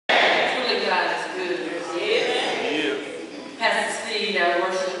good. Yeah. Pastor Steve, our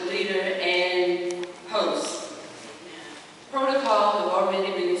worship leader and host. Protocol have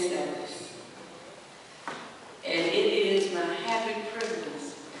already been established. And it is my happy privilege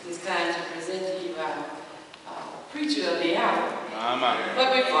this time to present to you our preacher of the hour. But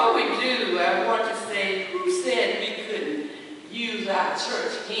before we do, I want to say, who said we couldn't use our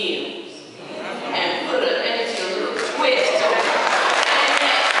church hymns and put an extra little twist to it?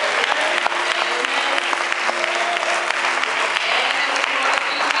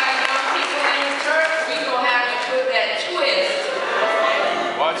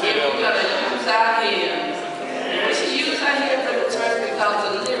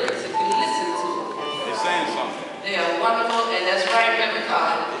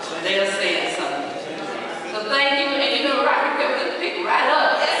 They are saying something. So thank you, and you know, Rocky River will pick right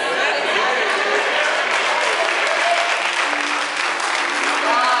up.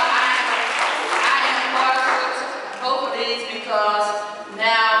 I am partial to both of these because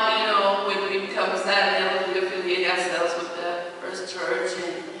now, you know, we become a side level, we affiliate ourselves with the First Church,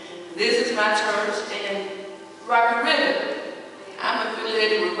 and this is my church, and Rocky River. I'm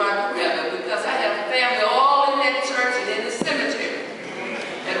affiliated with Rocky River because I have family all in that church and in the cemetery.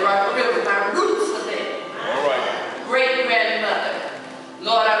 At Rocky River, my roots are there. All right. Great-grandmother.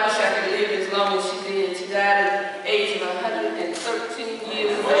 Lord, I wish I could live as long as she did. She died at the age of 113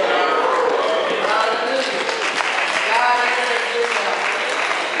 years old. Hallelujah. God is a good God.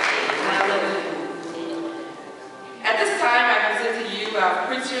 Hallelujah. At this time, I present to you our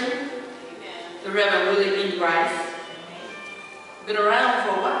preacher, the Reverend Willie E. Rice. Been around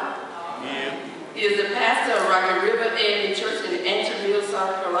for a while. Yeah. He is the pastor of Rocky River AME Church in Antwerp,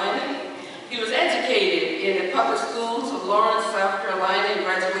 South Carolina. He was educated in the public schools of Lawrence, South Carolina, and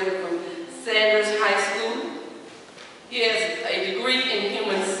graduated from Sanders High School. He has a degree in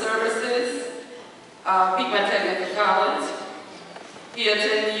human services, Peakman Technical College. He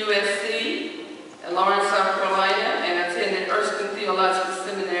attended USC at Lawrence, South Carolina, and attended Erskine Theological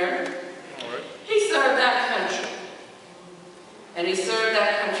Seminary. Right. He served that country, and he served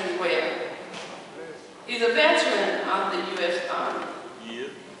that country well. He's a veteran of the U.S. Army,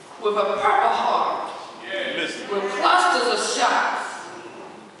 with a Purple Heart, with clusters of shots.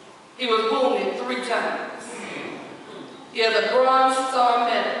 He was wounded 3 times. He has a Bronze Star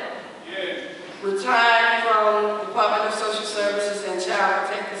Medal, retired from the Department of Social Services and Child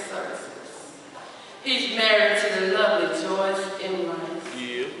Protective Services. He's married to the lovely Joyce M.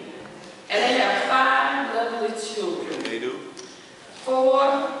 Rice. And they have 5 lovely children. They do.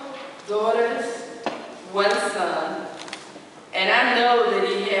 4 daughters, 1 son, and I know that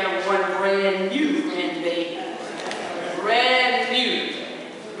he had 1 brand new grandbaby. Brand new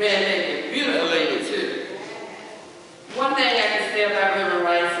grandbaby. Beautiful baby, too. One thing I can say about Reverend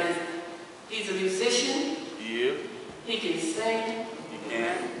Rice is he's a musician. Yeah. He can sing. He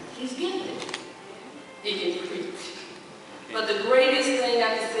can. He's gifted. He can preach. But the greatest thing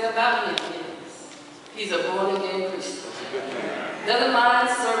I can say about him is he's a born-again Christian. Doesn't mind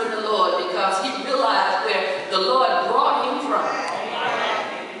serving the Lord because he realized where the Lord brought him from.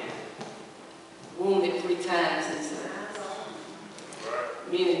 Wounded 3 times in service.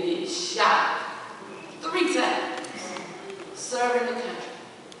 Meaning he shot 3 times. Serving the country.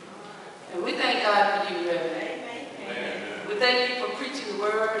 And we thank God for you, Reverend. We thank you for preaching the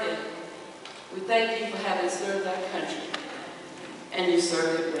word, and we thank you for having served our country. And you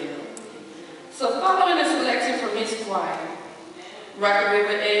served it well. So following a selection from his choir, Rocky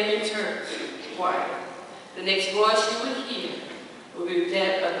River AME Church choir, the next voice you will hear will be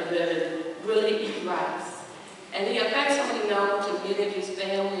that of the Reverend Willie E. Rice. And he affectionately known to many of his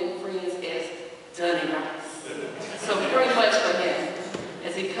family and friends as Dunny Rice. So pray much for him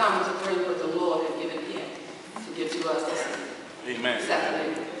as he comes to bring what the Lord has given him to give to us this evening. Amen.